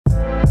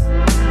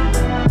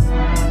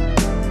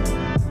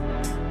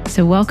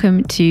So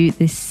welcome to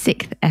the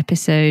 6th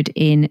episode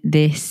in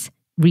this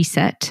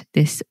reset,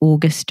 this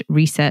August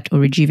reset or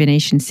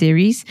rejuvenation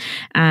series.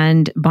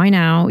 And by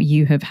now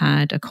you have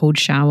had a cold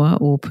shower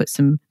or put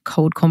some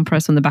cold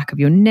compress on the back of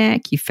your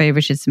neck. You've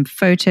favorited some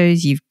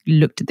photos. You've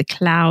looked at the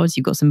clouds.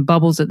 You've got some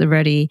bubbles at the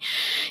ready.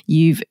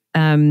 You've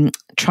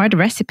tried a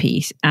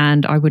recipe,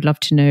 and I would love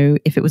to know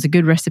if it was a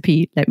good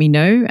recipe. Let me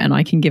know and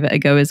I can give it a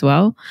go as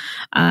well.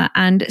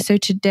 And so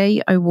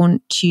today I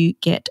want to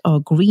get our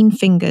green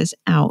fingers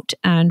out.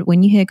 And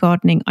when you hear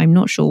gardening, I'm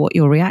not sure what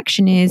your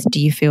reaction is. Do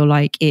you feel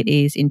like it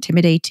is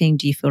intimidating?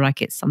 Do you feel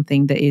like it's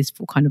something that is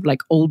for kind of like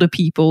older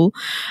people?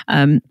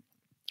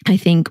 I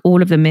think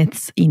all of the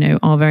myths,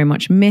 are very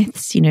much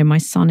myths. My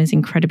son is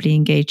incredibly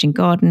engaged in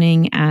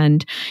gardening,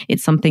 and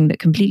it's something that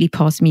completely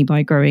passed me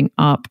by growing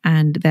up.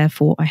 And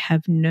therefore I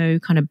have no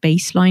kind of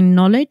baseline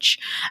knowledge,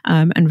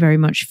 and very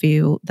much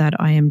feel that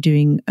I am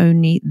doing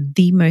only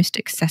the most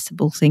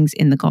accessible things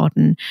in the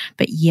garden.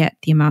 But yet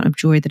the amount of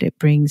joy that it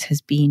brings has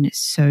been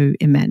so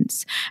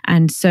immense.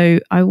 And so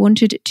I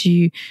wanted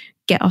to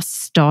get us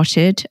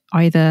started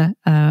either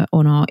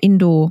on our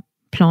indoor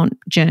plant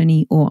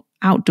journey or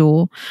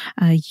outdoor.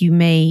 You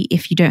may,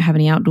 if you don't have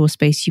any outdoor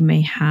space, you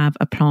may have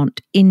a plant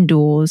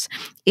indoors.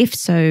 If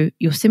so,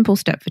 your simple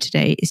step for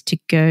today is to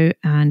go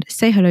and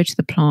say hello to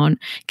the plant,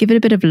 give it a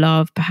bit of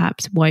love,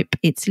 perhaps wipe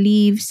its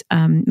leaves,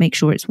 make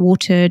sure it's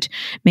watered,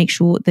 make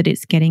sure that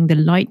it's getting the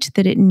light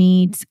that it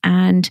needs.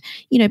 And,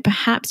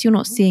 perhaps you're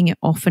not seeing it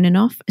often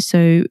enough.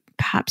 So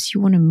perhaps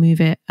you want to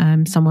move it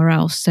somewhere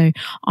else. So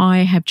I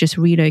have just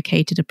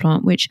relocated a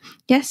plant, which,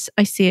 yes,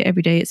 I see it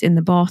every day. It's in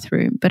the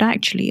bathroom, but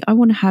actually I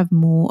want to have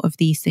more of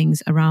these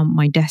things around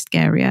my desk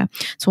area.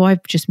 So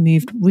I've just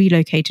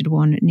relocated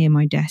one near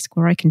my desk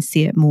where I can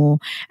see it more.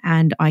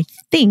 And I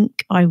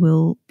think I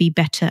will be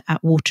better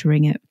at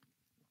watering it.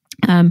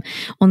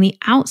 On the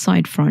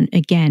outside front,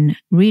 again,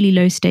 really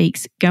low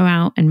stakes, go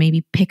out and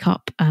maybe pick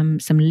up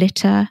some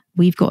litter.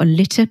 We've got a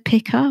litter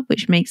picker,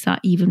 which makes that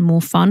even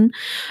more fun.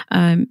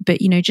 But,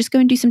 just go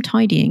and do some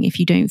tidying if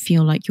you don't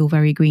feel like you're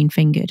very green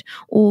fingered,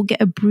 or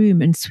get a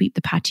broom and sweep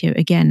the patio.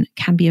 Again,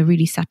 can be a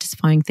really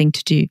satisfying thing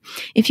to do.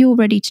 If you're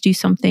ready to do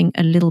something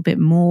a little bit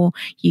more,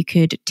 you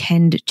could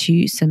tend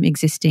to some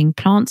existing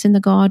plants in the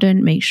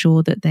garden, make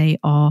sure that they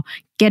are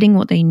getting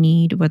what they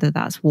need, whether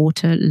that's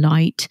water,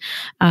 light,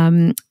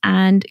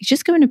 and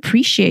just go and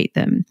appreciate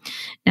them.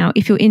 Now,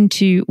 if you're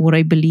into what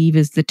I believe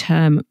is the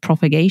term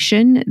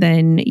propagation,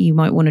 then you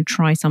might want to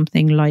try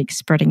something like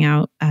spreading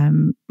out.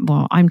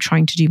 I'm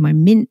trying to do my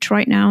mint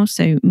right now,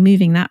 so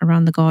moving that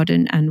around the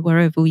garden, and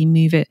wherever we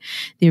move it,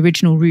 the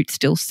original roots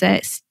still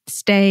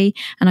stay.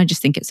 And I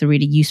just think it's a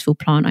really useful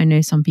plant. I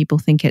know some people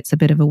think it's a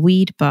bit of a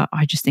weed, but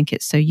I just think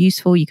it's so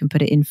useful. You can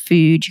put it in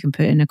food, you can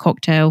put it in a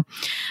cocktail.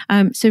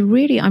 So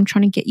really, I'm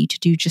trying to get you to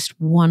do just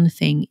one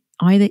thing,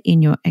 either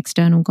in your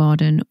external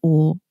garden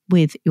or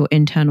with your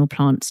internal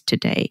plants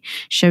today,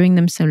 showing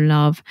them some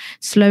love,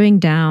 slowing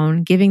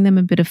down, giving them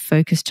a bit of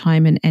focus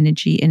time and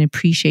energy, and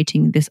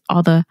appreciating this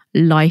other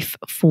life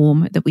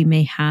form that we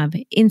may have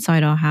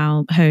inside our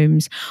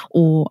homes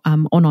or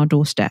on our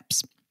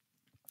doorsteps.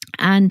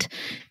 And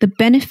the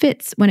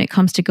benefits when it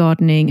comes to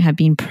gardening have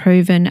been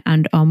proven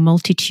and are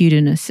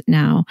multitudinous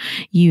now.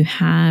 You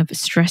have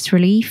stress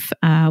relief.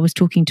 I was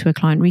talking to a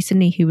client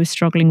recently who was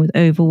struggling with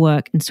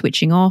overwork and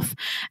switching off.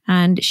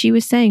 And she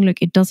was saying,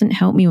 look, it doesn't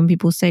help me when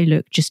people say,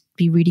 look, just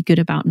be really good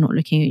about not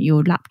looking at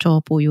your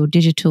laptop or your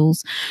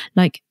digitals.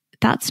 Like,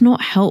 that's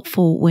not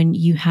helpful when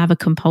you have a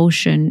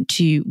compulsion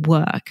to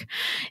work.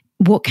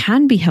 What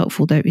can be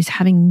helpful, though, is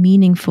having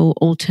meaningful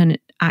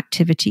alternate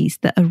activities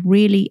that are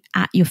really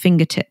at your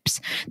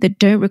fingertips, that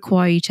don't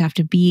require you to have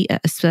to be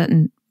at a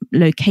certain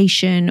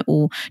location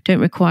or don't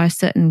require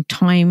certain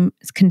time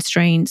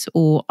constraints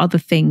or other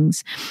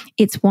things.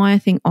 It's why I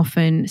think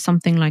often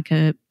something like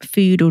a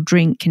food or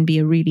drink can be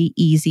a really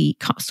easy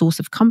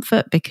source of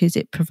comfort, because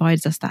it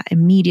provides us that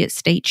immediate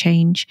state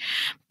change.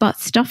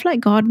 But stuff like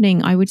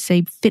gardening, I would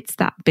say, fits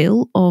that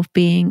bill of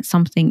being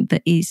something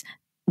that is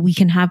we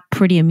can have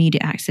pretty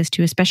immediate access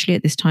to, especially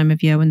at this time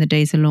of year when the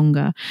days are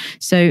longer.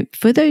 So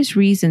for those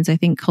reasons, I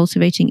think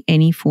cultivating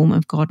any form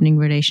of gardening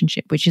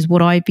relationship, which is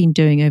what I've been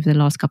doing over the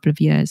last couple of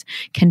years,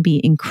 can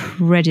be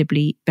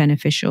incredibly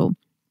beneficial.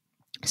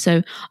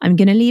 So I'm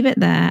going to leave it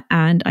there,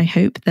 and I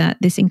hope that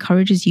this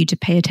encourages you to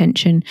pay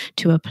attention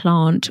to a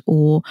plant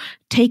or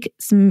take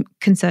some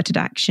concerted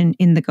action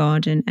in the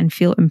garden and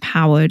feel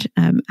empowered,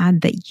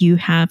 and that you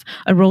have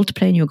a role to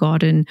play in your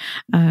garden.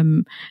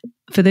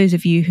 For those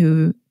of you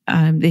who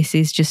this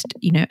is just,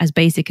 as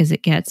basic as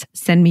it gets,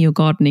 send me your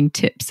gardening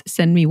tips.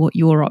 Send me what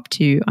you're up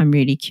to. I'm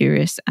really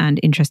curious and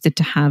interested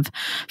to have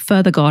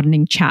further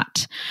gardening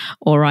chat.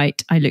 All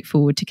right. I look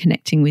forward to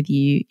connecting with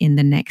you in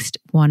the next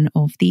one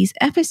of these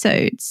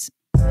episodes.